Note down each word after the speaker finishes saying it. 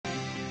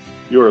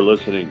You are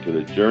listening to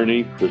the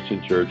Journey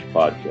Christian Church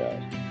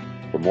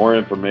podcast. For more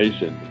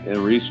information and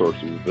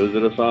resources,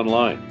 visit us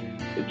online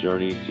at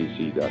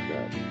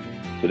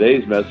journeycc.net.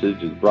 Today's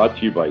message is brought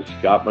to you by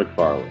Scott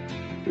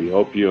McFarland. We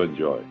hope you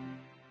enjoy.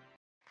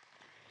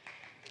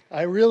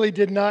 I really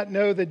did not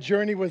know that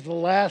Journey was the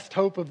last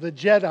hope of the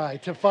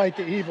Jedi to fight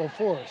the evil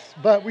force,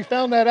 but we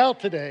found that out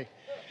today.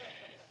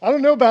 I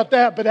don't know about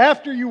that, but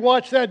after you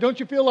watch that, don't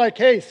you feel like,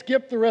 hey,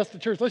 skip the rest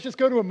of church, let's just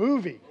go to a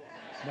movie?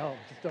 No,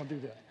 just don't do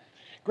that.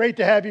 Great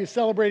to have you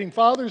celebrating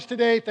Fathers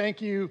today.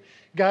 Thank you,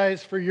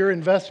 guys, for your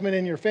investment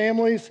in your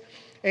families.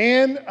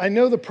 And I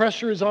know the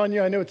pressure is on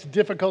you. I know it's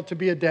difficult to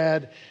be a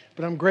dad,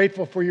 but I'm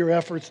grateful for your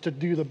efforts to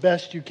do the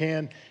best you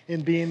can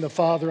in being the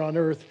father on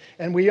earth.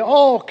 And we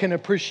all can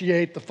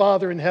appreciate the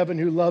Father in heaven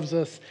who loves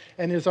us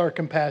and is our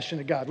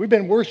compassionate God. We've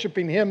been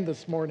worshiping Him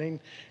this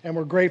morning, and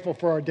we're grateful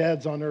for our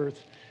dads on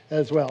earth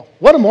as well.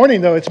 What a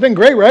morning, though. It's been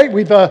great, right?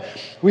 We've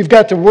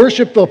got to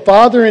worship the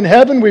Father in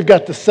heaven. We've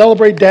got to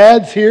celebrate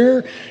dads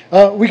here.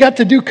 We got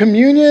to do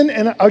communion,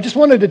 and I just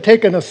wanted to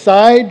take an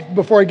aside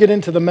before I get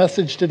into the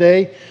message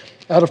today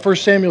out of 1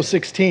 Samuel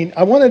 16.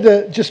 I wanted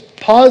to just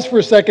pause for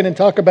a second and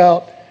talk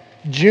about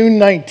June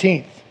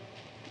 19th.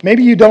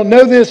 Maybe you don't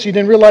know this, you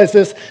didn't realize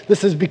this.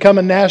 This has become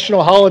a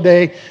national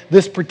holiday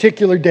this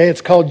particular day. It's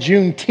called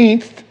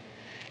Juneteenth.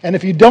 And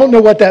if you don't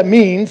know what that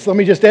means, let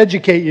me just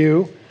educate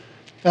you.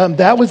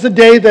 That was the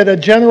day that a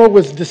general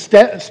was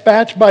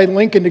dispatched by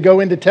Lincoln to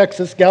go into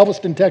Texas,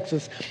 Galveston,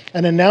 Texas,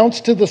 and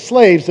announced to the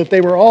slaves that they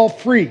were all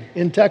free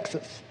in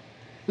Texas.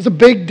 It was a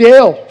big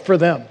deal for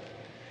them.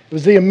 It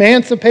was the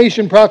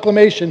Emancipation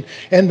Proclamation,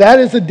 and that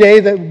is a day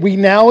that we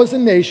now as a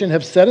nation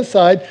have set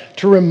aside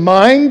to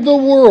remind the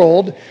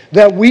world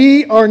that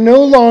we are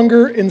no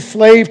longer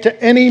enslaved to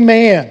any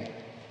man.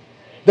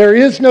 There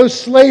is no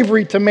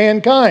slavery to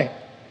mankind.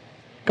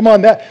 Come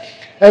on,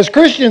 as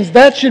Christians,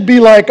 that should be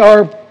like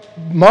our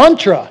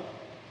mantra,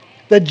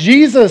 that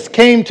Jesus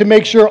came to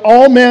make sure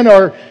all men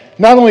are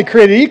not only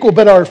created equal,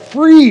 but are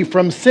free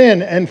from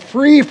sin and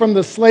free from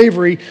the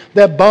slavery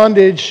that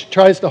bondage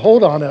tries to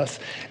hold on us.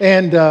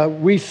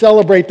 And we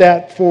celebrate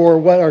that for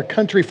what our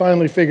country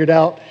finally figured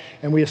out,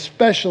 and we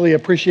especially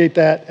appreciate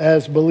that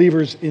as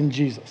believers in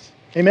Jesus.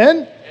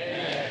 Amen?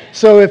 Amen.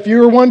 So if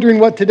you're wondering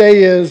what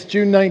today is,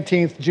 June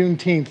 19th,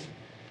 Juneteenth,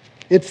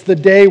 it's the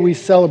day we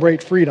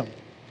celebrate freedom.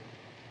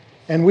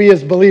 And we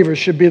as believers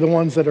should be the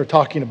ones that are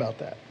talking about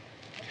that.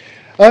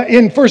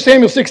 In 1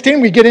 Samuel 16,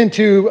 we get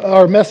into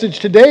our message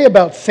today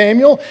about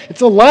Samuel.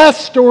 It's the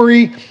last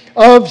story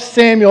of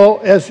Samuel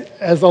as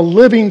a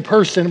living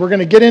person. We're going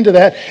to get into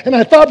that. And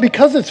I thought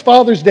because it's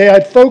Father's Day,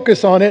 I'd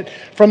focus on it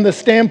from the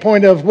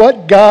standpoint of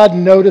what God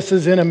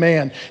notices in a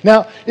man.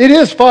 Now, it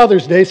is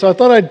Father's Day, so I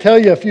thought I'd tell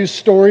you a few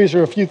stories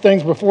or a few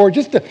things before,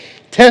 just to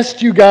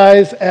test you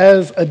guys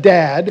as a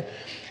dad.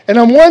 And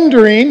I'm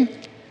wondering,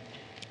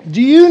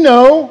 do you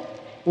know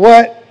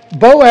what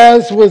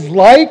Boaz was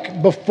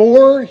like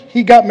before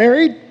he got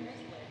married?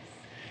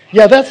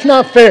 Yeah, that's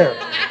not fair.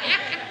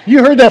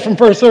 You heard that from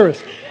first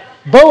service.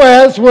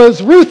 Boaz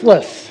was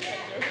ruthless.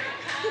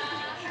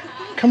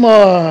 Come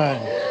on.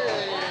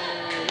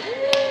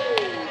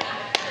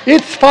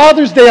 It's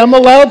Father's Day. I'm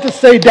allowed to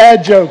say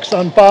dad jokes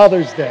on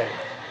Father's Day.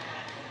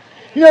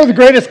 You know who the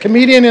greatest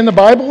comedian in the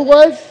Bible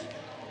was?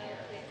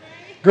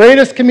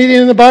 Greatest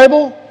comedian in the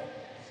Bible?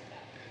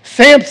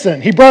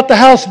 Samson. He brought the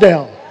house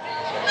down.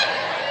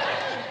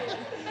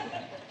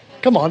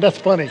 Come on, that's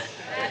funny.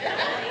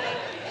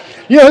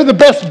 You know who the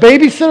best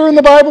babysitter in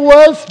the Bible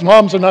was?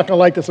 Moms are not going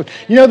to like this one.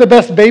 You know who the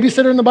best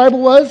babysitter in the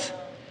Bible was?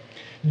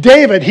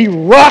 David. He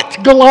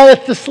rocked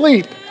Goliath to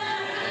sleep.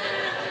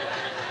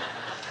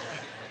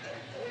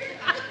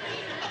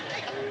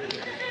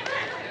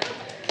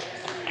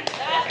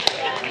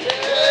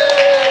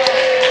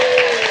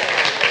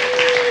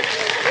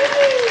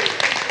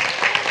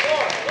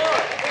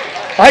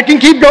 I can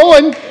keep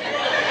going.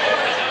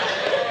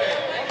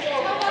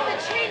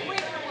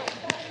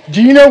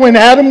 Do you know when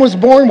Adam was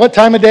born, what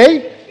time of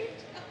day?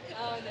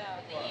 Oh,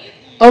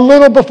 no. A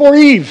little before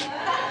Eve.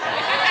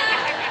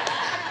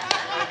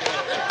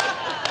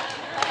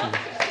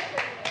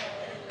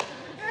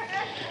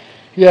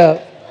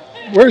 Yeah,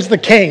 where's the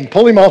cane?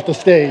 Pull him off the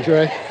stage,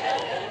 right?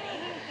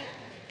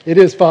 It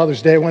is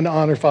Father's Day. I want to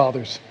honor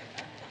fathers.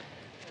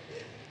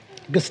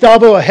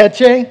 Gustavo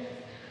Aheche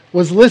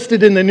was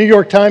listed in the New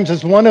York Times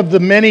as one of the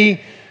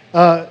many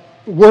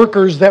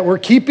workers that were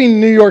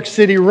keeping New York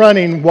City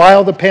running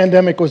while the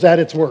pandemic was at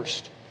its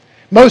worst.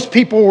 Most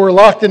people were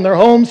locked in their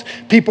homes.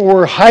 People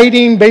were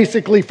hiding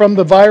basically from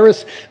the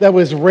virus that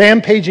was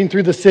rampaging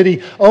through the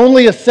city.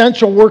 Only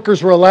essential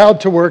workers were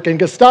allowed to work, and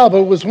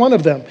Gustavo was one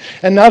of them.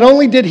 And not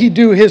only did he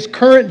do his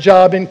current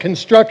job in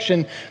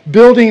construction,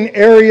 building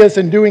areas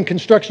and doing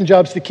construction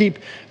jobs to keep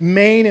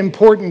main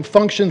important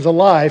functions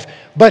alive,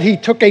 but he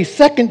took a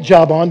second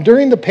job on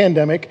during the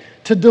pandemic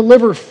to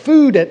deliver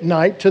food at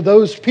night to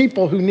those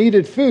people who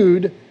needed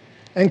food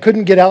and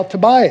couldn't get out to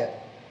buy it.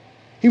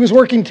 He was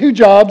working 2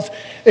 jobs,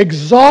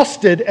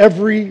 exhausted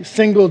every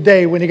single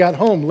day when he got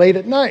home late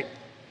at night.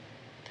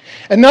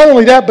 And not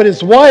only that, but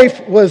his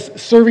wife was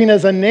serving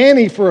as a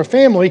nanny for a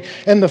family,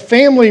 and the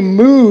family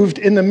moved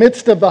in the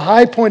midst of the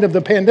high point of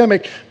the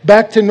pandemic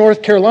back to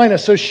North Carolina.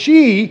 So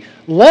she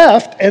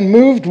left and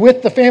moved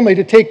with the family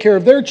to take care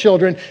of their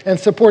children and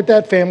support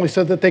that family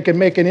so that they could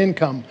make an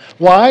income.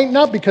 Why?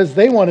 Not because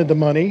they wanted the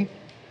money,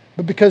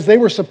 but because they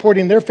were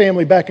supporting their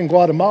family back in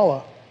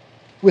Guatemala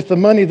with the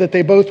money that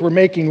they both were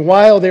making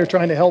while they were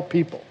trying to help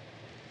people.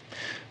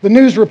 The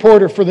news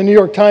reporter for the New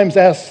York Times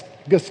asked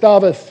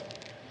Gustavus,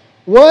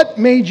 "What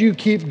made you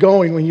keep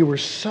going when you were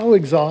so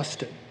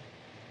exhausted?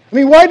 I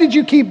mean, why did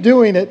you keep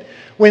doing it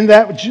when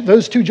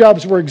those two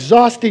jobs were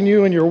exhausting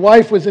you and your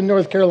wife was in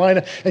North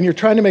Carolina and you're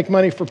trying to make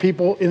money for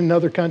people in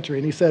another country?"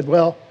 And he said,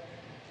 "Well,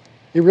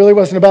 it really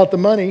wasn't about the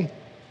money.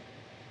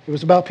 It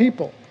was about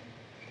people.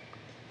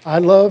 I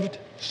loved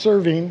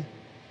serving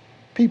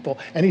people."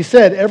 And he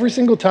said, every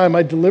single time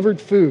I delivered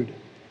food,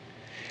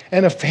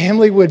 and a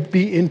family would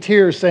be in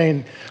tears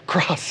saying,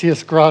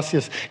 "Gracias,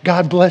 gracias.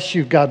 God bless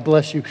you, God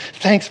bless you.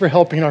 Thanks for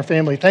helping our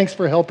family. Thanks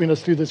for helping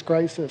us through this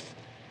crisis."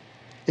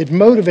 It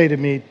motivated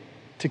me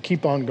to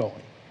keep on going.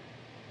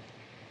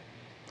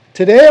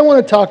 Today I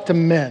want to talk to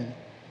men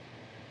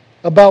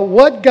about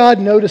what God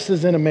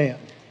notices in a man.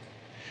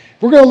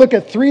 We're going to look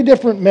at 3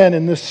 different men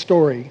in this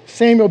story,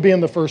 Samuel being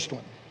the first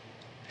one.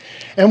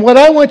 And what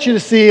I want you to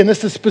see, and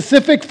this is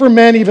specific for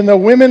men, even though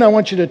women, I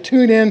want you to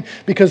tune in,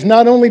 because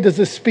not only does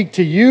this speak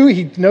to you,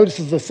 he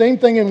notices the same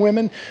thing in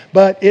women,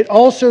 but it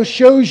also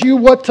shows you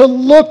what to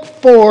look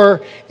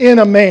for in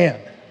a man.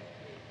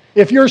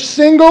 If you're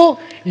single,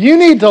 you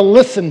need to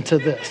listen to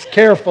this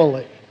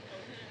carefully.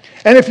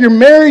 And if you're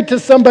married to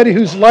somebody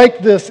who's like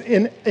this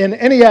in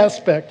any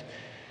aspect,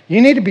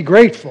 you need to be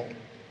grateful.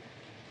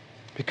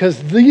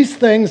 Because these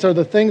things are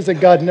the things that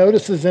God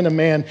notices in a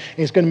man. And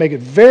he's going to make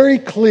it very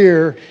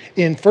clear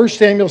in 1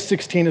 Samuel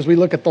 16 as we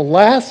look at the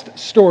last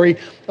story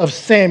of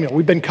Samuel.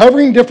 We've been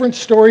covering different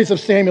stories of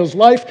Samuel's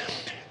life.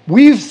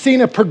 We've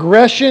seen a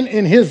progression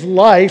in his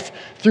life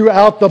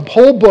throughout the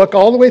whole book,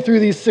 all the way through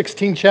these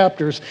 16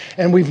 chapters.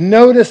 And we've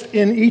noticed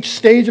in each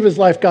stage of his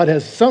life, God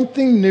has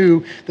something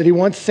new that he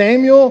wants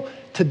Samuel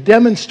to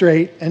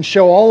demonstrate and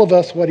show all of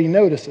us what he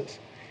notices.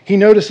 He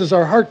notices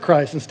our heart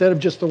cries instead of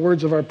just the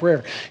words of our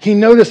prayer. He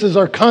notices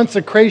our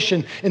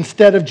consecration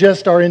instead of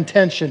just our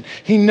intention.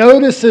 He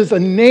notices a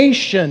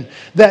nation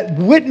that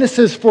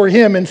witnesses for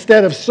him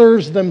instead of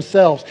serves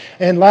themselves.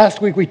 And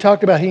last week we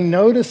talked about he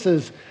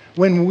notices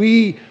when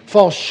we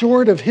fall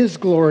short of his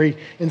glory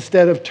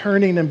instead of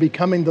turning and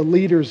becoming the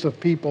leaders of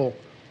people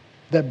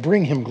that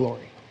bring him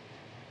glory.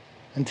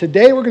 And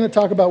today we're going to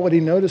talk about what he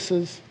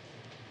notices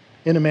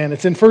in a man.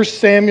 It's in 1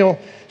 Samuel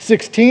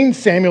 16.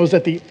 Samuel is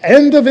at the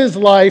end of his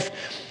life.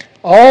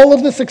 All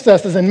of the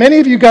successes, and many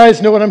of you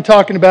guys know what I'm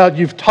talking about.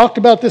 You've talked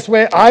about this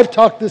way. I've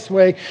talked this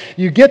way.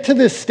 You get to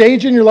this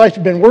stage in your life.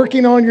 You've been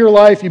working on your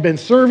life. You've been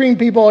serving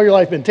people all your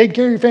life. Been taking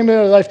care of your family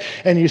all your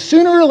life. And you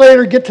sooner or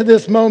later get to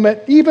this moment,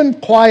 even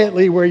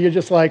quietly, where you're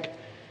just like,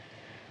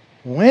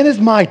 when is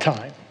my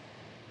time?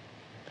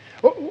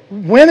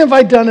 When have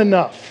I done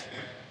enough?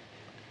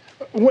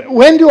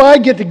 When do I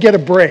get a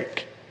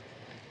break?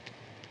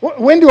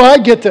 When do I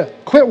get to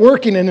quit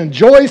working and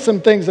enjoy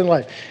some things in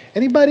life?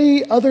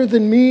 Anybody other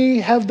than me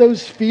have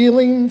those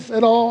feelings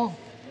at all?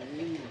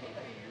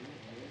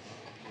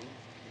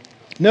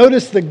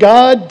 Notice that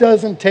God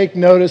doesn't take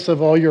notice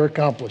of all your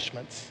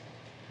accomplishments.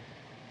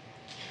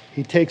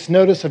 He takes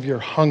notice of your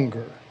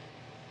hunger.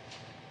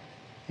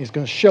 He's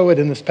going to show it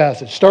in this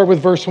passage. Start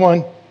with verse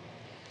 1.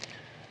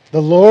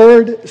 The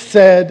Lord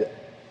said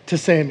to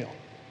Samuel.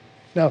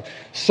 Now,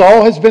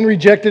 Saul has been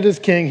rejected as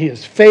king. He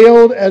has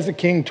failed as a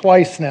king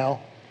twice now.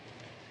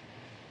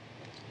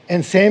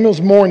 And Samuel's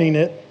mourning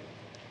it.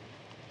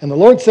 And the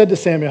Lord said to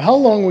Samuel, "How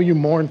long will you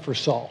mourn for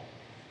Saul?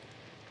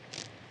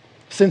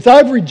 Since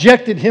I've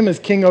rejected him as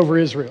king over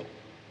Israel.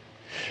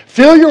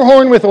 Fill your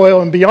horn with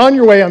oil and be on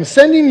your way. I'm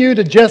sending you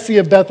to Jesse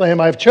of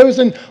Bethlehem. I have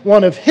chosen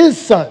one of his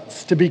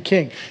sons to be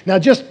king." Now,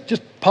 just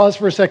pause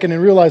for a second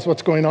and realize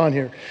what's going on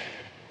here.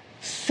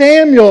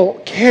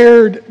 Samuel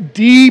cared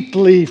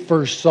deeply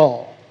for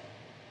Saul.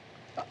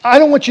 I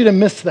don't want you to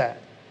miss that.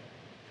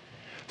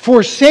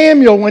 For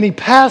Samuel, when he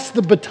passed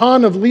the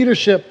baton of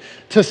leadership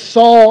to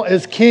Saul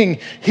as king,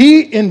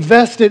 he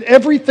invested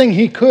everything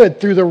he could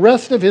through the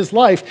rest of his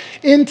life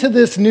into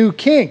this new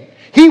king.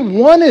 He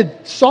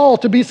wanted Saul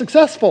to be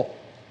successful.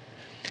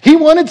 He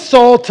wanted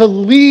Saul to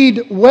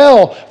lead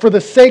well for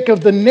the sake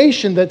of the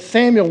nation that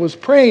Samuel was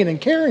praying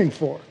and caring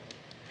for.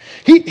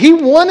 He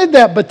wanted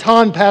that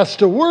baton passed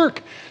to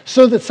work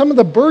so that some of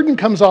the burden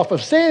comes off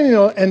of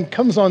Samuel and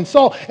comes on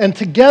Saul, and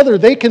together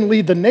they can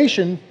lead the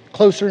nation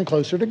closer and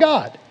closer to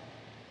God.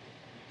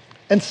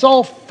 And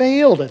Saul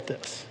failed at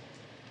this.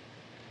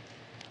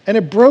 And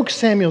it broke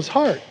Samuel's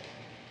heart.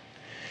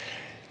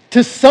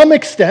 To some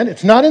extent,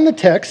 it's not in the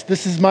text,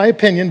 this is my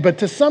opinion, but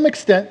to some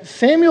extent,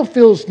 Samuel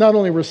feels not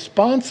only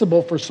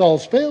responsible for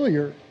Saul's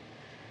failure,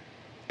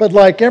 but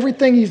like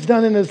everything he's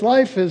done in his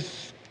life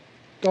has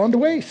gone to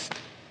waste.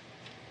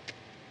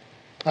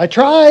 I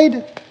tried.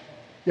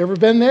 You ever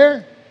been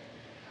there?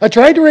 I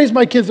tried to raise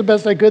my kids the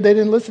best I could. They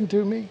didn't listen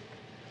to me.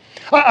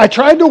 I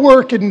tried to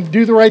work and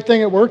do the right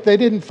thing at work. They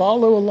didn't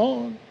follow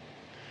along.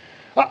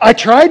 I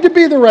tried to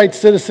be the right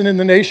citizen in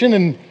the nation,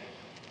 and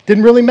it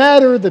didn't really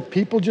matter that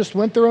people just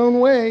went their own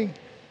way.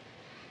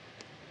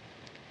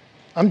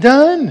 I'm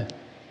done.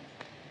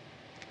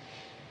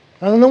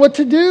 I don't know what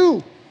to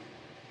do.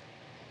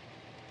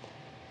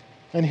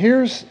 And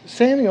here's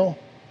Samuel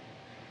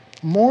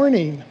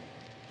mourning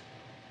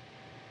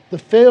the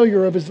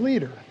failure of his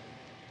leader.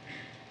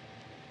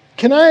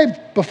 Can I,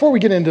 before we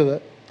get into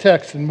the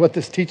text and what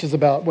this teaches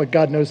about what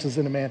God notices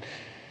in a man,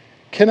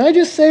 can I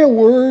just say a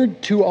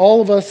word to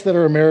all of us that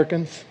are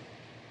Americans,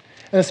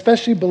 and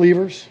especially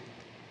believers?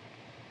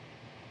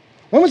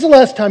 When was the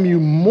last time you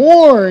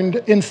mourned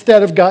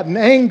instead of gotten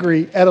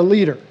angry at a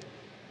leader?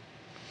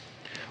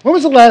 When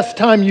was the last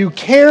time you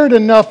cared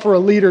enough for a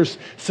leader's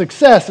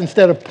success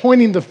instead of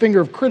pointing the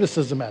finger of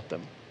criticism at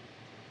them?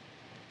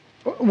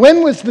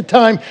 When was the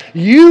time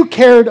you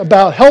cared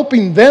about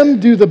helping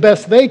them do the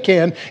best they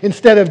can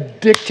instead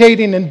of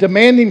dictating and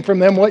demanding from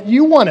them what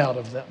you want out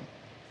of them?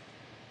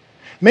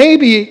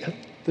 Maybe,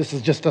 this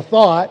is just a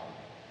thought,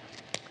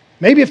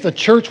 maybe if the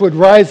church would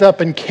rise up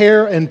and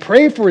care and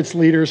pray for its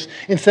leaders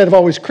instead of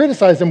always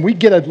criticize them, we'd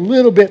get a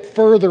little bit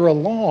further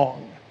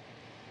along.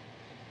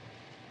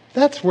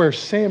 That's where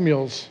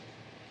Samuel's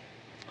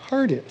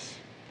heart is.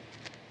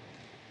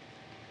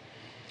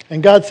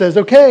 And God says,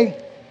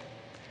 okay,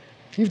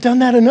 you've done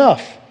that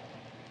enough.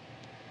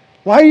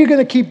 Why are you going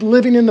to keep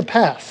living in the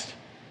past?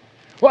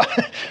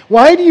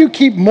 Why do you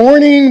keep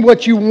mourning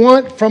what you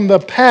want from the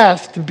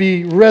past to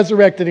be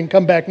resurrected and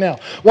come back now?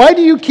 Why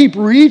do you keep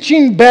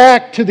reaching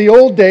back to the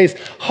old days,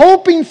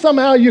 hoping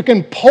somehow you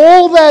can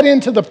pull that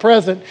into the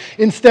present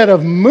instead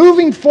of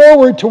moving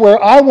forward to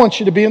where I want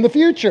you to be in the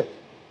future?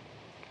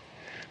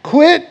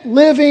 Quit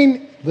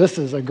living, this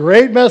is a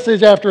great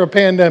message after a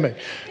pandemic.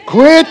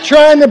 Quit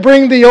trying to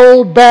bring the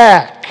old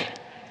back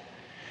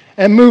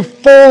and move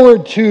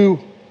forward to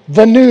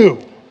the new.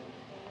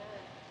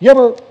 You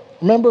ever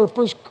remember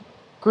 1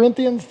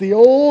 Corinthians? The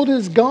old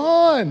is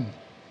gone.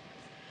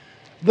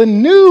 The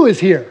new is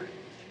here.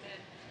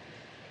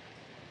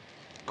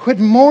 Quit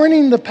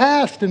mourning the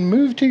past and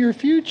move to your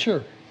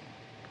future.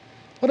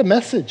 What a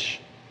message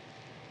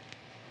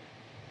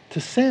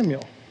to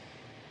Samuel.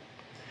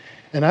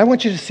 And I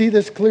want you to see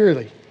this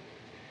clearly.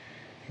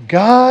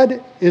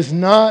 God is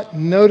not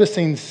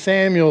noticing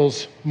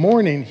Samuel's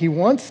mourning. He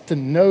wants to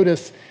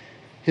notice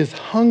his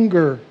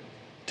hunger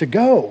to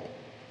go.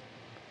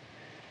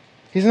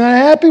 He's not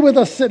happy with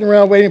us sitting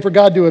around waiting for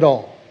God to do it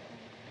all.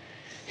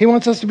 He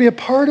wants us to be a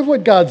part of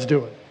what God's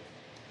doing.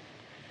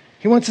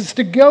 He wants us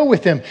to go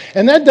with him.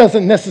 And that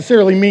doesn't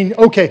necessarily mean,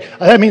 okay,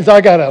 that means I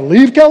got to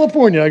leave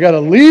California. I got to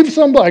leave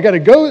somebody. I got to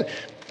go.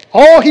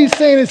 All he's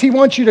saying is he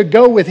wants you to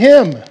go with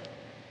him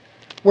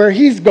where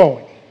he's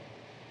going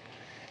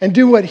and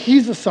do what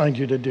he's assigned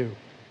you to do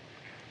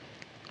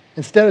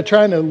instead of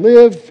trying to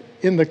live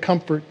in the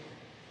comfort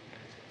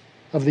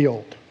of the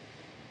old.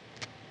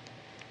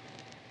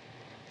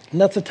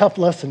 And that's a tough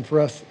lesson for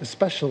us,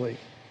 especially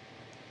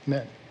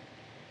men.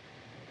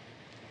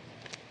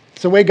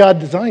 It's the way God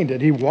designed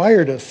it. He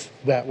wired us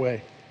that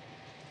way.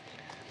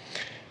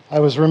 I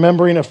was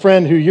remembering a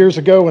friend who years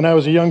ago when I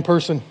was a young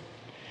person,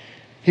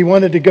 he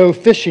wanted to go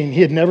fishing.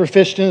 He had never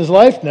fished in his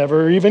life,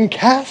 never even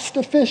cast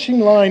a fishing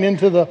line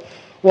into the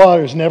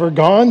waters, never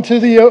gone to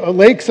the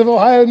lakes of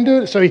Ohio and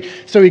do it.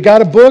 So he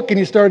got a book and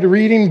he started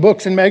reading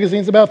books and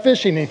magazines about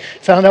fishing. He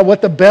found out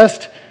what the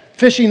best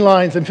fishing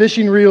lines and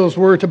fishing reels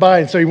were to buy.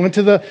 And so he went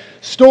to the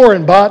store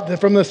and bought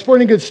from the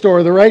sporting goods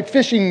store the right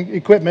fishing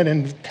equipment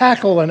and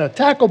tackle and a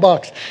tackle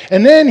box.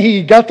 And then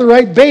he got the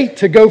right bait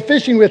to go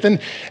fishing with. And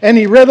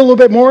he read a little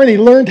bit more and he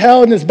learned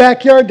how in his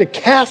backyard to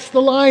cast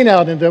the line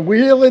out and to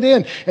reel it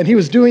in. And he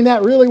was doing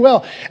that really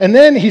well. And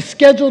then he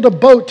scheduled a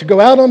boat to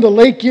go out onto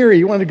Lake Erie.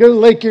 He wanted to go to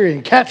Lake Erie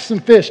and catch some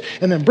fish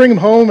and then bring them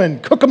home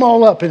and cook them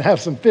all up and have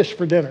some fish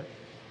for dinner.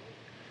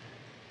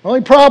 The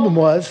only problem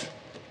was,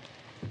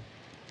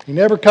 he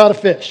never caught a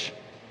fish.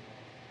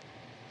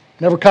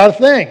 Never caught a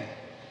thing.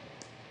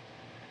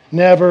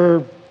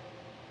 Never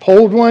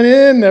pulled one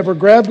in, never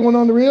grabbed one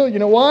on the reel. You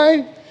know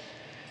why?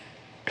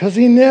 Because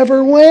he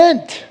never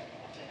went.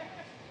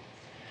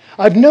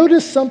 I've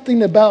noticed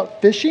something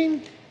about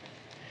fishing.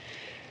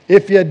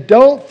 If you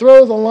don't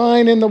throw the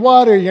line in the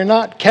water, you're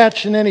not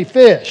catching any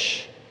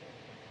fish.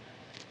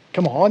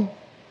 Come on.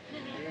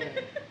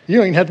 You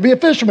don't even have to be a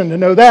fisherman to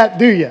know that,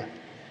 do you?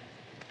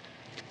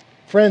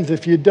 Friends,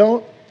 if you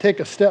don't take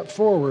a step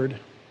forward,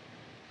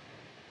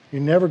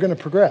 you're never going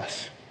to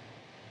progress.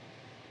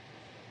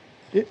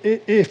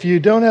 If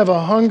you don't have a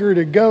hunger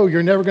to go,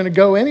 you're never going to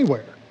go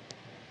anywhere.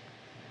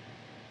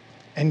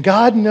 And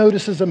God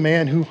notices a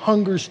man who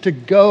hungers to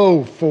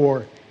go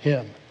for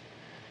him.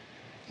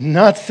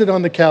 Not sit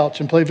on the couch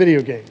and play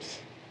video games.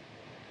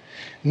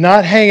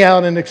 Not hang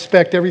out and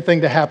expect everything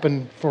to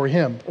happen for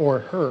him or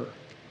her.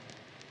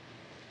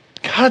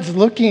 God's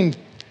looking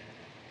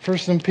for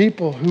some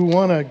people who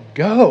want to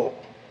go.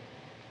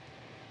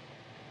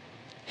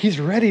 He's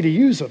ready to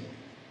use them.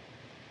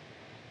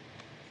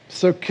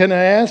 So can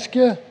I ask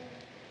you,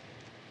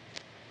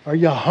 are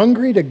you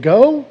hungry to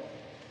go?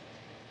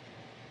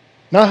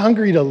 Not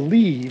hungry to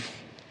leave,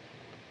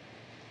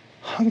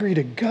 hungry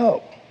to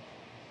go.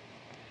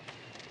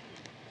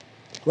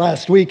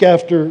 Last week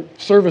after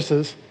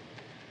services,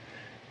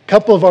 a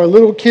couple of our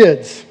little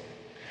kids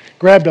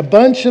grabbed a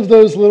bunch of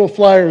those little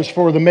flyers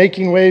for the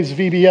Making Waves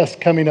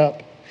VBS coming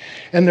up.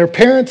 And their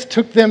parents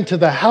took them to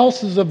the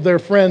houses of their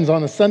friends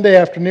on a Sunday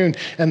afternoon,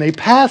 and they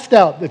passed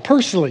out,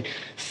 personally,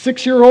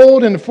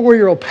 6-year-old and a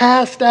 4-year-old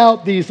passed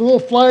out these little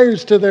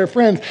flyers to their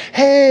friends.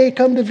 Hey,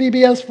 come to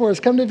VBS for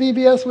us. Come to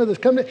VBS with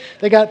us.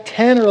 They got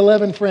 10 or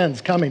 11 friends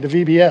coming to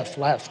VBS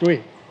last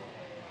week.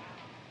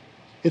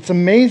 It's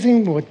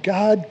amazing what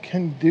God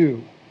can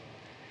do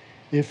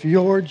if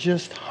you're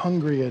just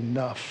hungry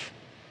enough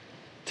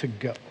to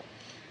go.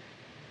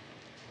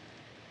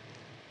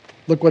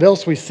 Look what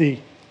else we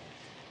see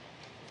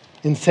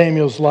in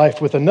Samuel's life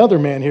with another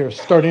man here,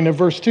 starting in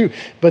verse 2.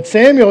 But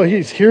Samuel,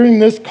 he's hearing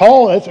this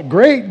call. That's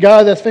great,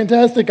 God. That's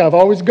fantastic. I've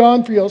always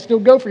gone for you. I'll still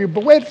go for you.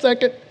 But wait a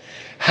second.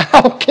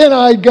 How can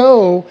I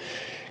go?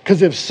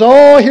 Because if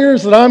Saul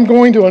hears that I'm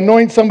going to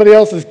anoint somebody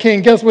else as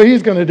king, guess what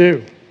he's going to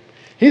do?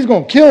 He's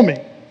going to kill me.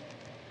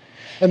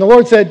 And the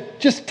Lord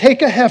said, just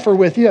take a heifer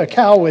with you, a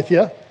cow with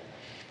you,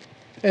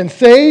 and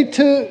say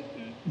to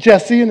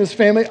Jesse and his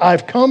family,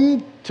 I've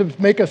come to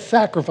make a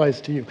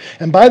sacrifice to you.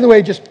 And by the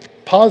way, just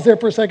pause there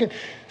for a second.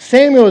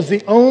 Samuel is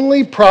the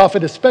only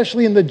prophet,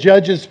 especially in the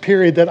Judges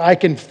period, that I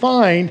can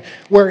find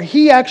where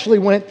he actually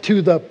went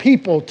to the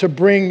people to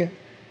bring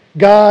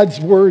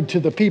God's word to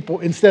the people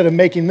instead of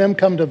making them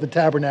come to the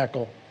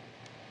tabernacle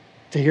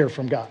to hear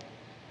from God.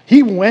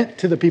 He went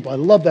to the people. I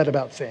love that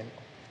about Samuel.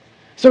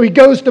 So he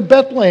goes to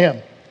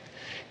Bethlehem.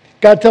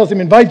 God tells him,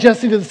 invite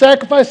Jesse to the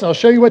sacrifice, and I'll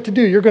show you what to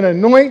do. You're going to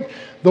anoint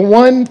the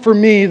one for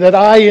me that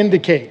I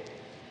indicate.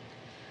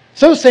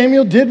 So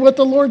Samuel did what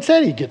the Lord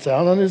said. He gets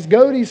out on his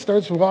goat. He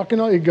starts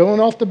going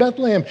off to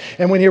Bethlehem.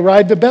 And when he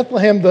arrived at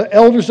Bethlehem, the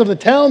elders of the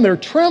town, they're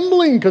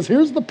trembling because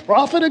here's the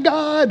prophet of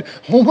God.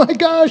 Oh my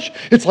gosh,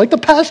 it's like the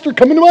pastor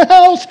coming to my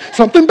house.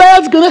 Something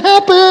bad's going to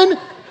happen.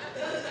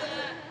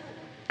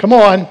 Come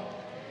on.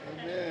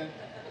 Amen.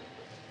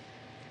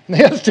 And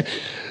they asked,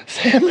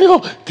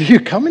 Samuel, do you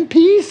come in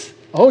peace?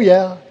 Oh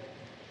yeah.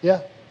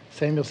 Yeah.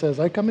 Samuel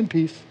says, I come in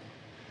peace.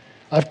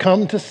 I've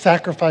come to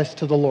sacrifice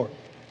to the Lord.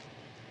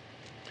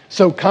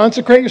 So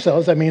consecrate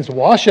yourselves. That means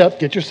wash up,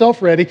 get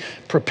yourself ready,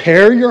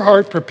 prepare your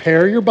heart,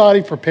 prepare your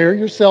body, prepare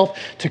yourself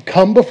to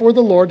come before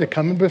the Lord, to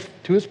come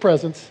to his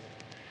presence,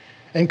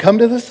 and come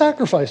to the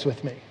sacrifice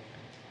with me.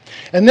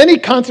 And then he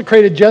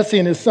consecrated Jesse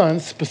and his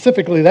sons,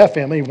 specifically that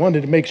family. He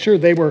wanted to make sure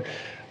they were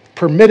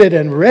permitted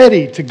and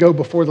ready to go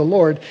before the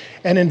Lord,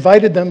 and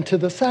invited them to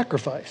the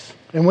sacrifice.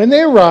 And when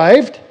they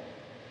arrived,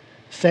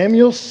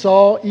 Samuel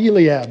saw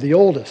Eliab, the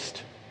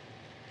oldest,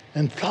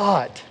 and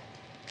thought,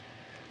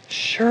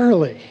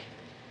 surely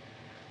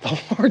the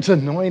Lord's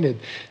anointed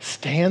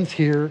stands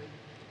here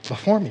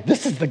before me.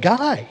 This is the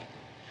guy.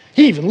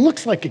 He even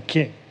looks like a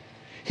king.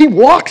 He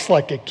walks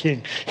like a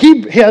king.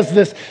 He has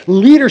this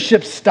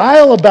leadership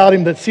style about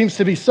him that seems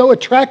to be so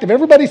attractive.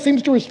 Everybody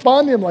seems to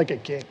respond to him like a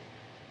king.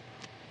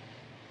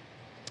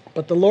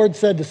 But the Lord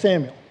said to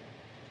Samuel,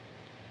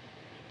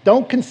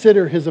 don't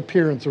consider his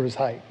appearance or his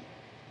height,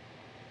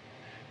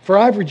 for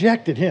I've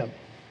rejected him.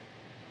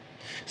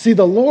 See,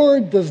 the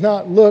Lord does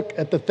not look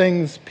at the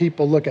things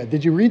people look at.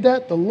 Did you read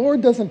that? The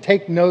Lord doesn't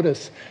take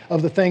notice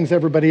of the things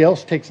everybody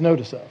else takes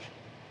notice of.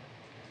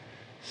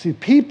 See,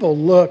 people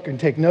look and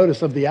take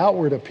notice of the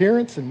outward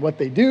appearance and what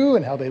they do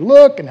and how they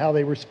look and how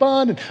they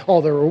respond and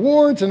all their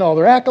rewards and all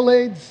their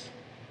accolades.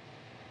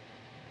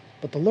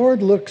 But the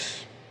Lord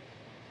looks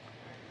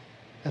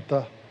at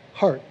the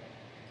heart.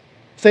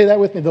 Say that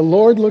with me. The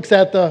Lord looks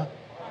at the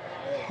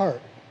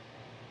heart.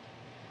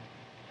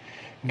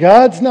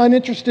 God's not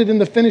interested in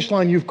the finish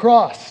line you've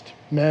crossed,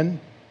 men.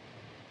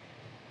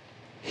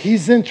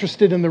 He's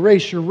interested in the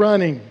race you're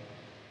running.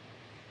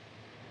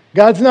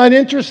 God's not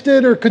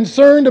interested or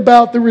concerned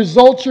about the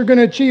results you're going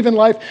to achieve in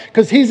life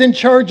because he's in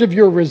charge of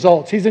your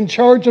results. He's in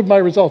charge of my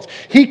results.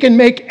 He can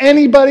make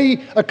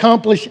anybody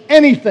accomplish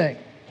anything.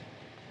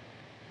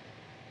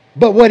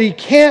 But what he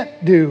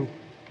can't do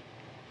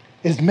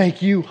is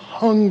make you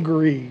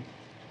hungry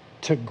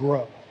to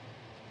grow.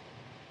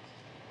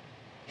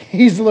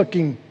 He's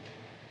looking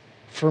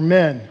for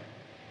men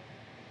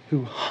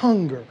who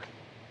hunger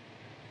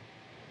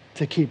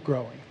to keep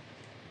growing.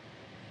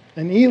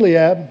 And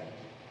Eliab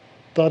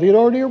thought he'd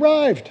already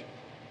arrived,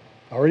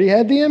 already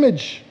had the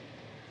image,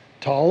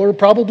 taller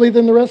probably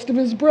than the rest of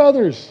his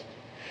brothers,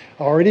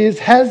 already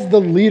has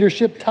the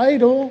leadership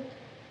title,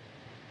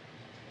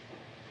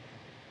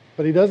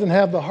 but he doesn't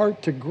have the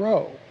heart to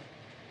grow.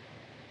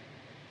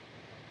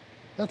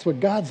 That's what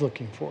God's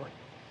looking for.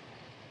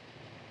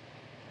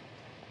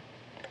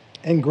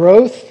 And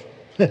growth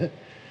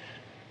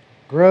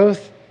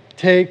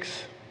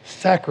takes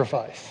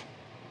sacrifice.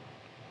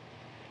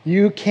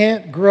 You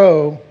can't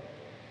grow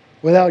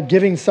without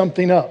giving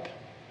something up.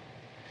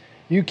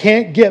 You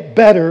can't get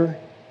better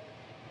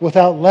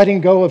without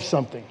letting go of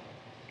something.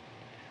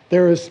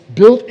 There is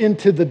built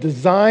into the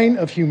design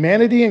of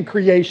humanity and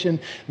creation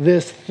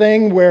this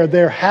thing where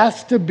there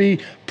has to be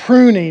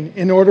pruning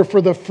in order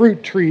for the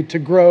fruit tree to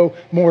grow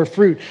more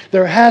fruit.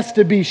 There has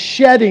to be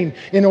shedding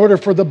in order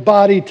for the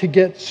body to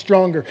get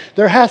stronger.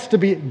 There has to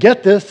be,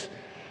 get this,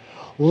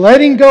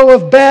 letting go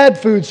of bad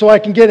food so I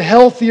can get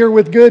healthier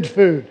with good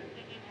food.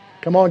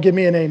 Come on, give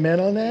me an amen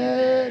on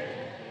that.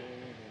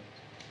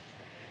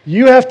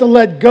 You have to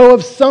let go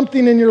of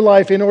something in your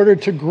life in order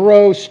to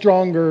grow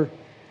stronger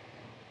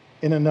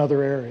in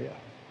another area.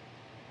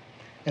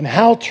 And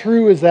how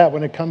true is that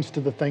when it comes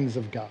to the things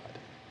of God?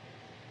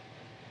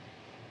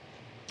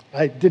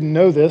 I didn't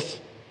know this.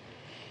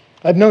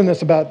 I've known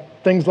this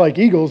about things like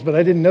eagles, but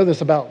I didn't know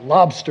this about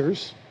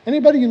lobsters.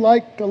 Anybody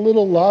like a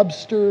little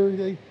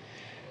lobster?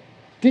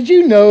 Did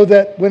you know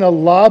that when a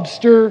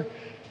lobster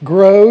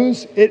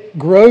grows, it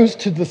grows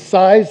to the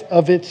size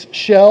of its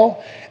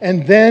shell,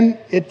 and then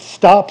it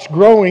stops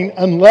growing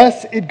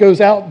unless it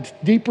goes out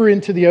deeper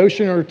into the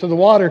ocean or to the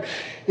water?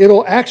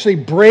 It'll actually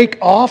break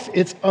off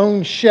its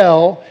own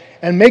shell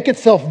and make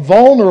itself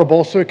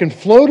vulnerable so it can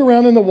float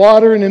around in the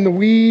water and in the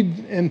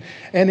weed and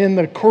in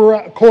the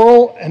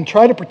coral and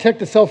try to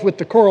protect itself with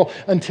the coral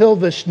until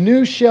this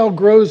new shell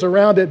grows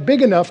around it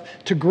big enough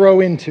to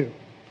grow into.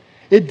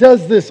 It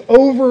does this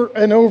over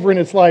and over in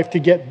its life to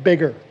get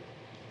bigger.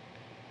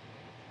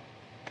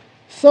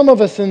 Some of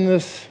us in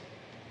this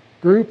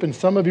group and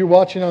some of you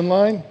watching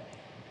online,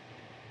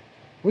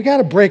 we got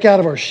to break out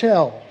of our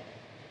shell.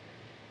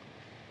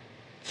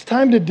 It's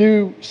time to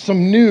do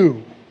some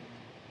new.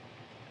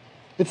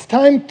 It's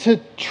time to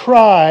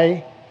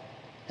try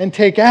and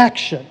take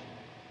action,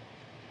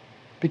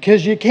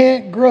 because you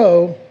can't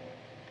grow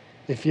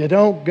if you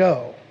don't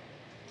go.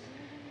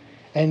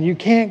 And you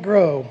can't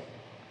grow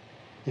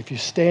if you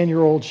stay in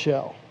your old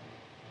shell.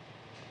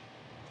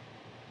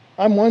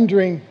 I'm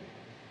wondering,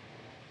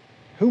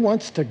 who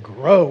wants to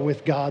grow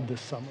with God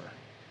this summer?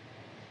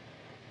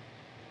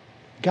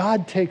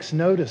 God takes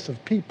notice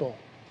of people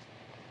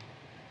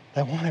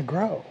that want to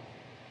grow.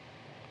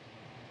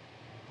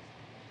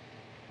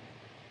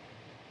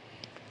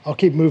 I'll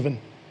keep moving.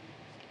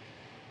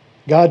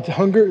 God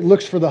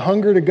looks for the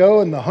hunger to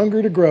go and the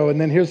hunger to grow.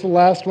 And then here's the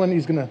last one.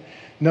 He's going to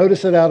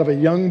notice it out of a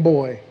young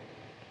boy.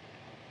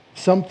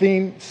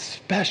 Something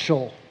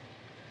special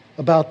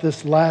about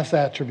this last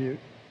attribute.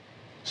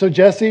 So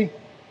Jesse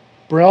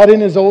brought in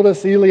his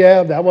oldest,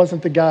 Eliab. That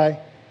wasn't the guy.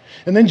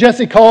 And then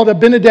Jesse called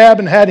Abinadab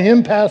and had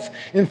him pass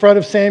in front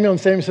of Samuel. And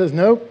Samuel says,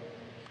 nope,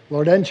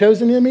 Lord hadn't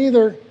chosen him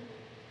either.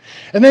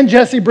 And then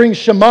Jesse brings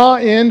Shammah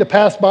in to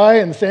pass by.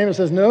 And Samuel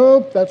says,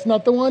 nope, that's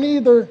not the one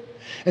either.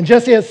 And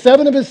Jesse has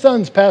 7 of his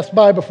sons pass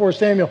by before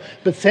Samuel.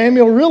 But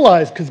Samuel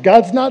realized, because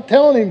God's not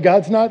telling him,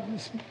 God's not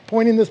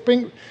pointing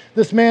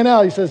this man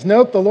out. He says,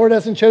 nope, the Lord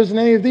hasn't chosen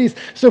any of these.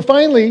 So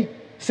finally,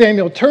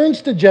 Samuel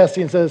turns to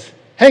Jesse and says,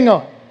 hang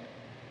on.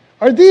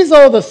 Are these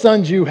all the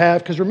sons you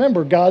have? Because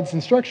remember, God's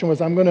instruction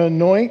was, I'm going to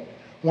anoint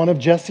one of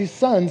Jesse's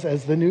sons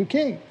as the new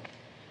king.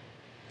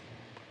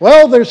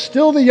 Well, there's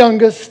still the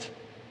youngest.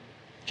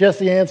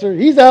 Jesse answered,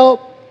 he's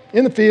out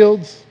in the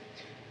fields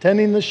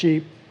tending the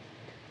sheep.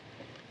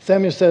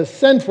 Samuel says,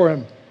 send for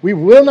him. We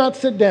will not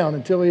sit down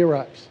until he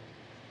arrives.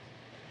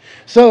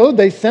 So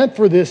they sent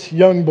for this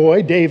young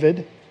boy,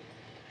 David,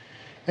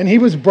 and he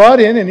was brought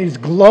in, and he's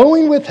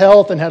glowing with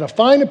health and had a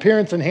fine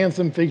appearance and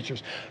handsome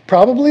features.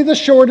 Probably the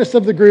shortest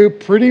of the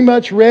group, pretty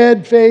much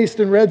red-faced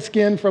and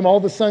red-skinned from all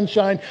the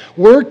sunshine,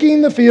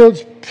 working the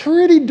fields,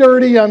 pretty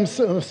dirty, I'm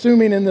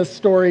assuming, in this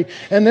story.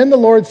 And then the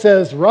Lord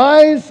says,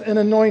 rise and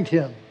anoint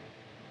him.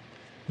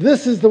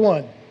 This is the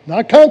one.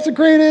 Not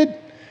consecrated,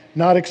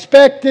 not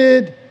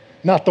expected,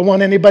 not the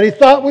one anybody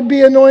thought would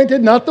be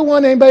anointed, not the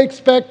one anybody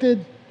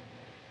expected,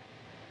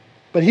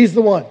 but he's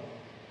the one.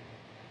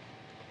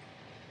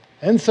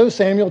 And so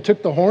Samuel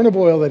took the horn of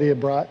oil that he had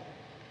brought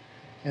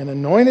and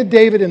anointed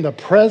David in the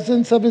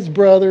presence of his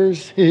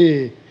brothers.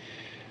 I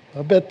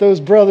bet those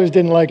brothers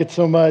didn't like it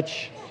so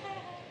much.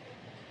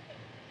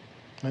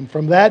 And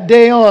from that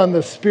day on,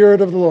 the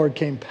Spirit of the Lord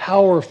came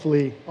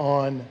powerfully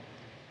on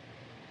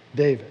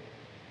David.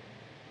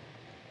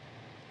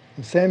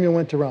 And Samuel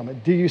went to Ramah.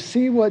 Do you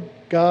see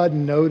what God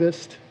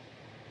noticed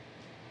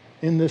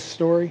in this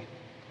story?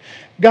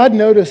 God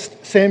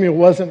noticed Samuel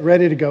wasn't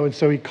ready to go, and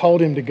so he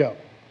called him to go.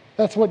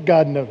 That's what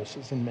God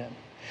notices in men.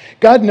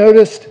 God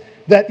noticed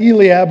that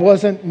Eliab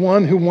wasn't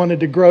one who wanted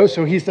to grow,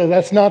 so he said,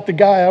 that's not the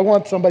guy. I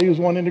want somebody who's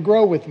wanting to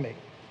grow with me.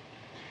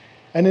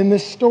 And in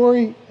this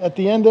story, at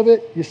the end of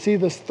it, you see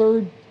this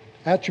third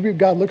attribute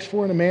God looks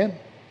for in a man.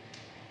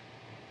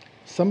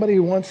 Somebody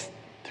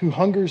who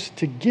hungers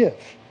to give.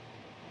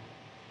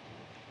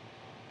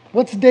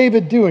 What's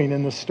David doing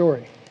in this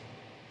story?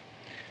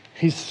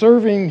 He's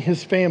serving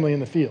his family in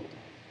the field.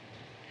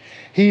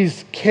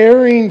 He's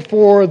caring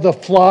for the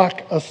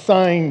flock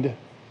assigned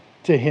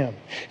to him.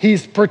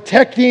 He's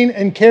protecting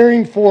and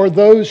caring for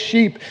those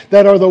sheep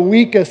that are the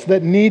weakest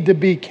that need to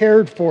be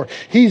cared for.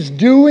 He's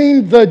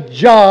doing the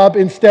job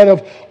instead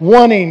of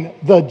wanting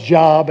the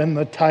job and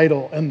the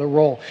title and the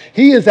role.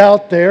 He is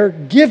out there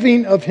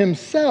giving of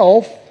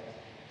himself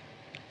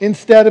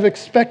instead of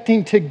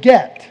expecting to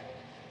get.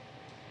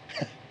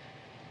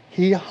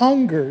 He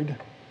hungered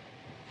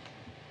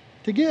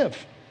to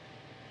give.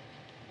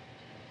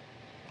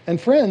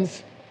 And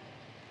friends,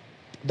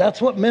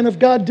 that's what men of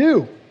God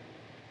do.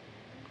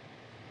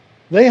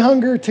 They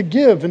hunger to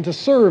give and to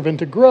serve and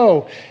to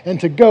grow and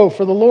to go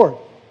for the Lord.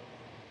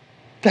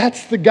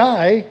 That's the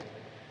guy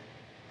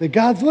that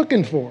God's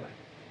looking for.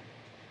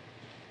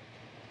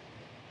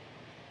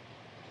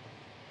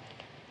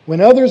 When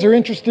others are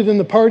interested in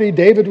the party,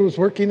 David was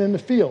working in the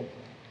field.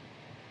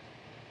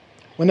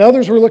 When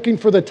others were looking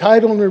for the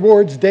title and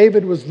rewards,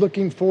 David was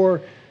looking for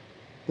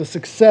the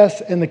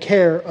success and the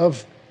care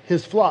of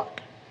his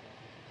flock.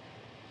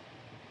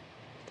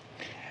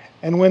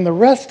 And when the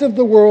rest of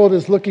the world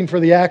is looking for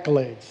the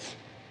accolades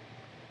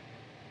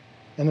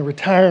and the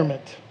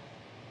retirement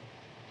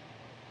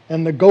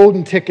and the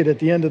golden ticket at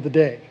the end of the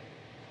day,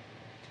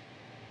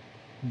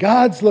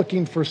 God's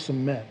looking for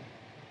some men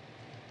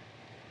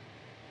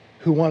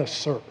who want to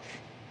serve.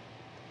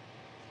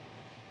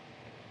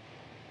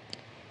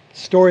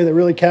 Story that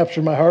really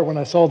captured my heart when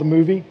I saw the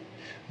movie.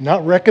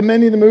 Not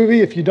recommending the movie.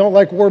 If you don't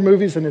like war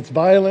movies and it's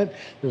violent,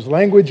 there's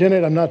language in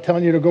it. I'm not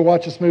telling you to go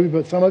watch this movie,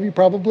 but some of you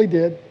probably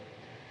did.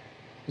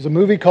 There's a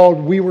movie called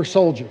We Were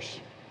Soldiers.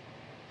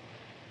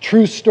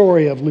 True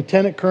story of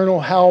Lieutenant Colonel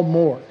Hal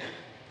Moore,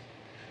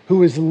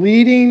 who is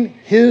leading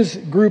his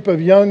group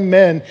of young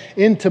men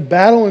into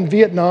battle in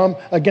Vietnam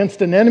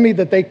against an enemy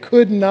that they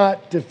could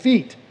not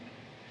defeat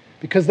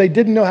because they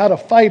didn't know how to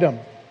fight him.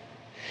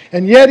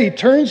 And yet he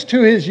turns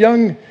to his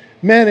young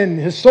men and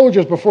his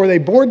soldiers before they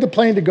board the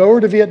plane to go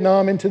over to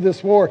Vietnam into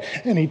this war.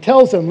 And he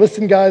tells them,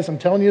 listen guys, I'm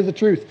telling you the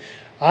truth.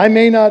 I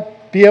may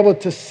not be able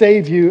to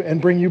save you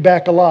and bring you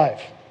back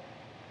alive,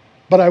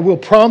 but I will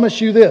promise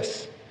you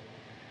this.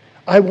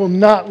 I will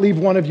not leave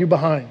one of you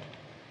behind.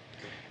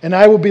 And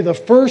I will be the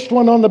first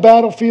one on the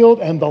battlefield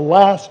and the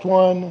last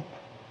one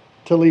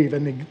to leave.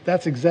 And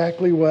that's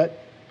exactly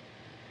what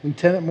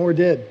Lieutenant Moore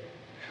did.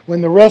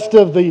 When the rest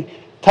of the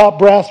top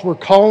brass were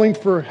calling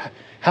for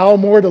Hal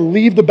Moore to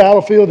leave the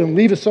battlefield and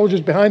leave his soldiers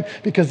behind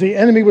because the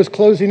enemy was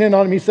closing in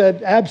on him, he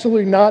said,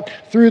 absolutely not,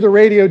 threw the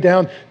radio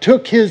down,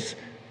 took his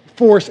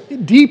force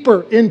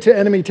deeper into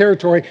enemy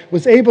territory,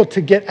 was able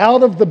to get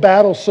out of the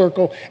battle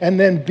circle and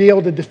then be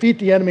able to defeat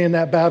the enemy in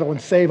that battle and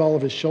save all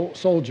of his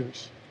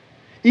soldiers.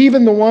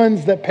 Even the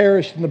ones that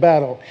perished in the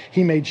battle,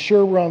 he made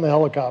sure were on the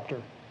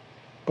helicopter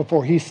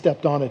before he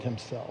stepped on it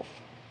himself.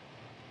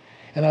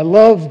 And I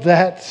love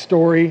that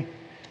story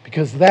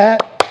because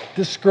that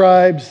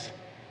describes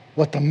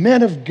what the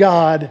men of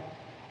God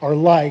are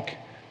like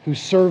who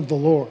serve the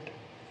Lord.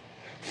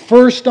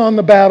 First on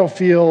the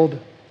battlefield,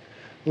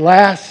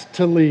 last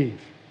to leave.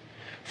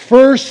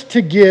 First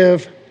to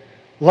give,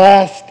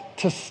 last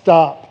to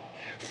stop.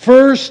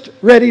 First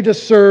ready to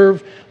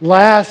serve,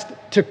 last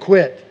to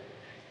quit.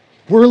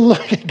 We're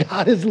looking,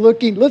 God is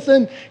looking.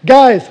 Listen,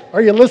 guys,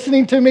 are you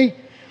listening to me?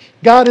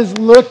 God is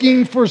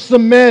looking for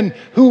some men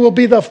who will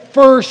be the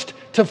first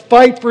to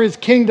fight for His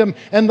kingdom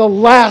and the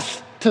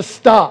last to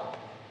stop.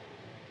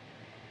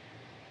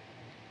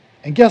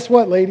 And guess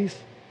what, ladies?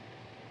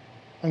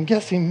 I'm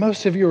guessing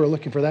most of you are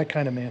looking for that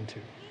kind of man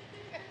too.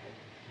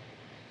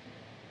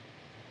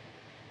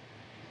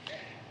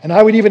 And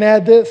I would even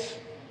add this.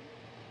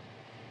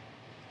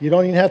 You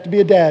don't even have to be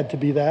a dad to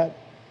be that.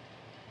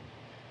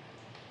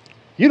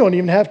 You don't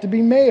even have to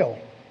be male.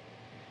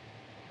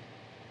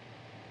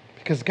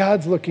 Because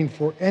God's looking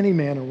for any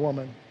man or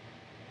woman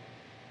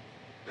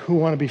who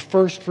want to be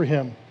first for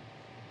Him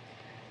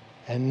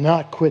and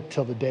not quit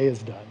till the day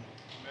is done.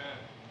 Amen.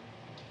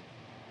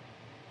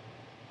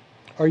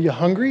 Are you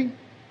hungry?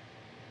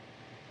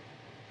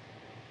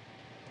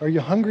 Are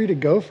you hungry to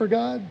go for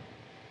God?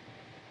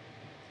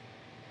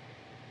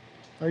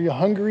 Are you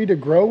hungry to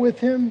grow with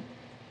Him?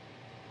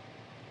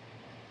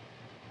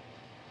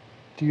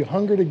 Do you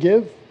hunger to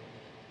give?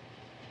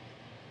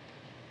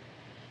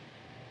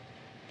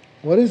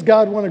 What does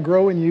God want to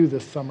grow in you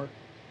this summer?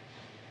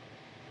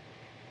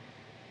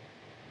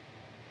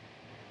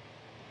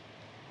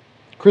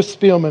 Chris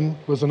Spielman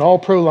was an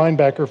all-pro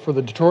linebacker for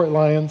the Detroit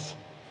Lions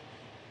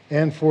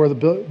and for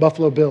the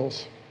Buffalo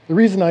Bills. The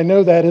reason I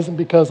know that isn't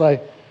because I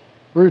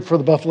root for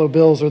the Buffalo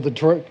Bills or the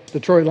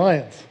Detroit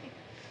Lions.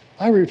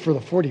 I root for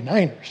the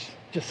 49ers,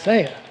 just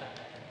saying.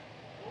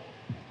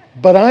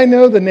 But I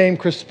know the name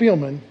Chris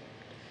Spielman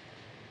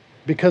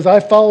because I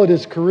followed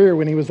his career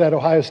when he was at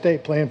Ohio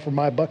State playing for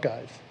my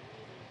Buckeyes.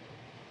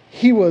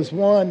 He was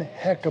one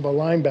heck of a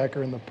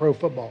linebacker in the pro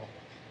football.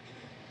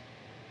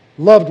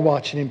 Loved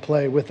watching him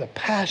play with a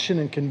passion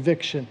and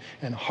conviction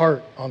and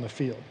heart on the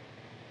field.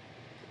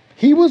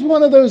 He was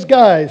one of those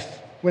guys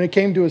when it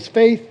came to his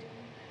faith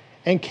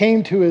and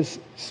came to his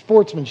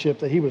sportsmanship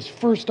that he was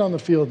first on the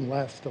field and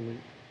last to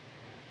leave.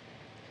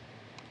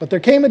 But there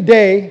came a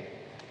day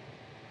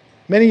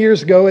many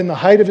years ago in the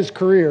height of his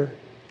career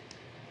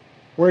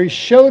where he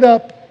showed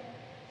up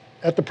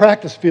at the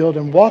practice field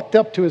and walked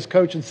up to his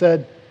coach and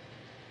said,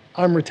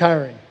 I'm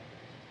retiring.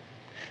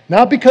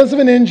 Not because of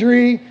an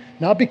injury,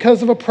 not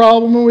because of a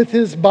problem with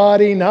his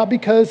body, not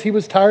because he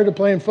was tired of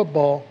playing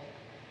football.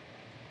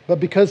 but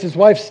because his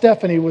wife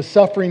Stephanie was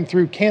suffering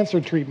through cancer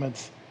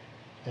treatments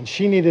and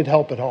she needed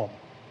help at home.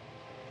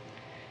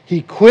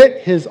 He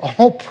quit his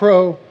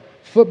all-pro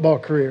football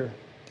career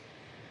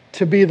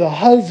to be the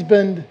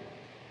husband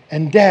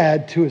and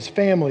dad to his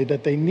family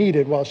that they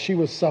needed while she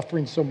was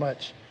suffering so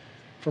much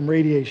from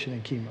radiation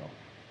and chemo.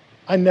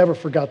 I never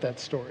forgot that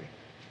story.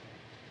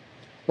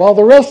 While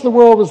the rest of the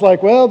world was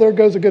like, well, there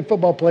goes a good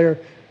football player,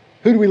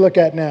 who do we look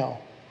at now?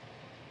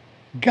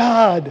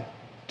 God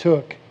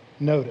took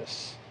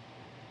notice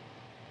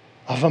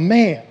of a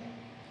man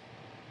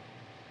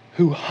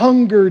who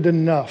hungered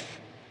enough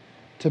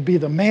to be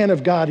the man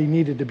of God he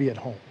needed to be at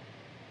home,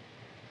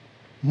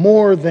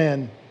 more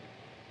than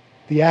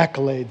the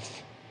accolades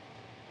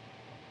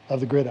of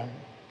the gridiron.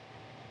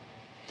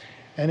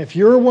 And if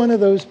you're one of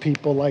those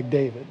people like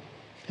David,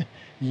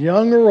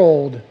 young or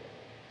old,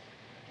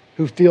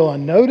 who feel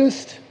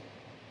unnoticed,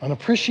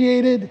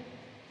 unappreciated,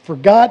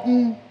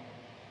 forgotten,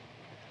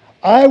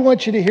 I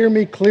want you to hear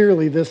me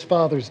clearly this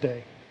Father's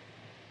Day.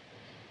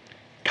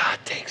 God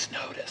takes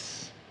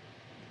notice.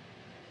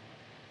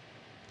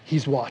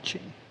 He's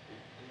watching.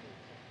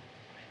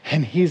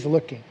 And He's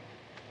looking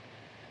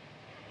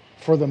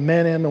for the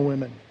men and the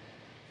women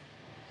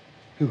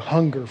who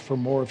hunger for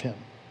more of Him.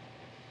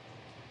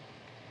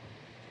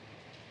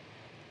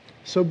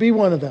 So be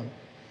one of them.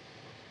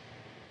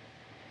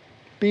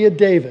 Be a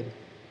David.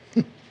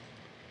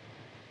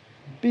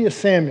 Be a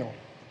Samuel.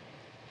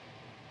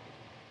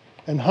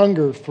 And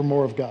hunger for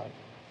more of God.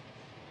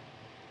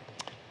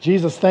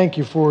 Jesus, thank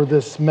you for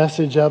this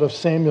message out of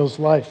Samuel's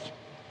life.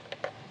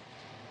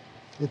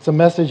 It's a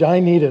message I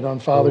needed on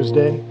Father's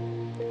Day.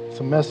 It's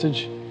a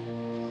message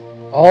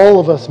all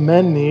of us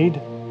men need.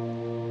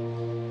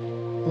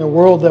 In a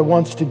world that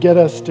wants to get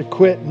us to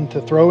quit and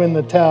to throw in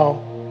the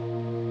towel,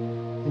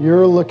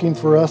 you're looking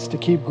for us to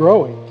keep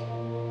growing.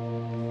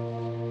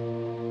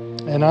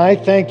 And I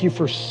thank you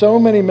for so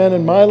many men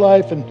in my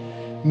life and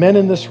men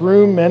in this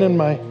room,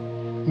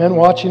 men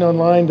watching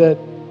online that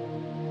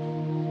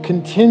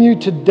continue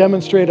to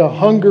demonstrate a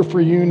hunger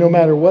for you no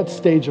matter what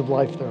stage of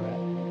life they're at.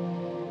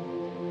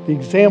 The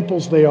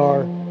examples they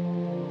are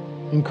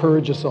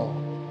encourage us all.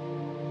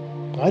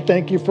 I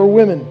thank you for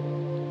women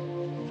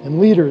and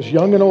leaders,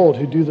 young and old,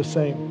 who do the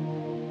same.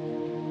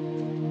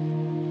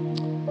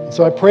 And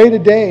so I pray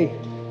today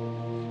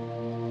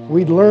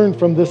we'd learn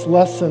from this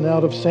lesson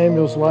out of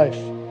Samuel's life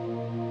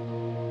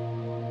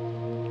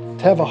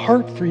to have a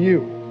heart for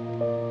you,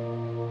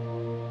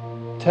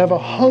 to have a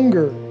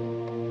hunger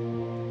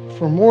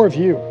for more of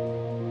you,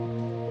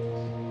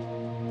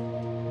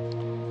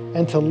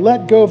 and to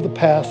let go of the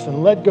past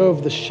and let go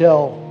of the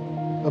shell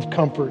of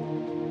comfort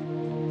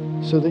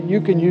so that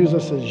you can use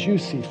us as you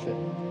see fit.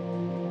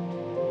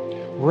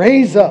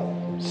 Raise up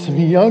some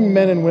young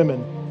men and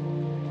women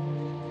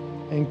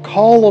and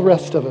call the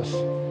rest of us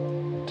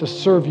to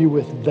serve you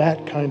with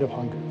that kind of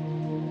hunger.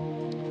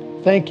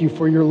 Thank you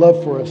for your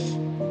love for us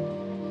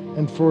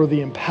and for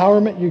the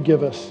empowerment you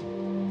give us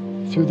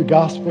through the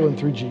gospel and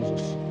through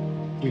Jesus.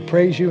 We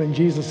praise you in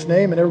Jesus'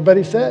 name, and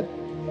everybody said,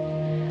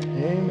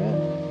 amen.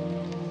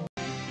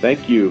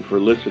 Thank you for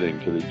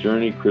listening to the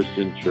Journey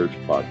Christian Church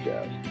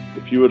podcast.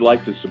 If you would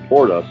like to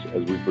support us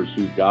as we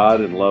pursue God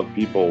and love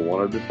people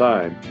one at a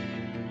time,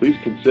 please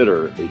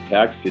consider a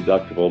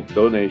tax-deductible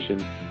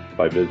donation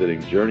by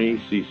visiting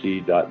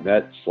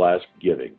journeycc.net/giving.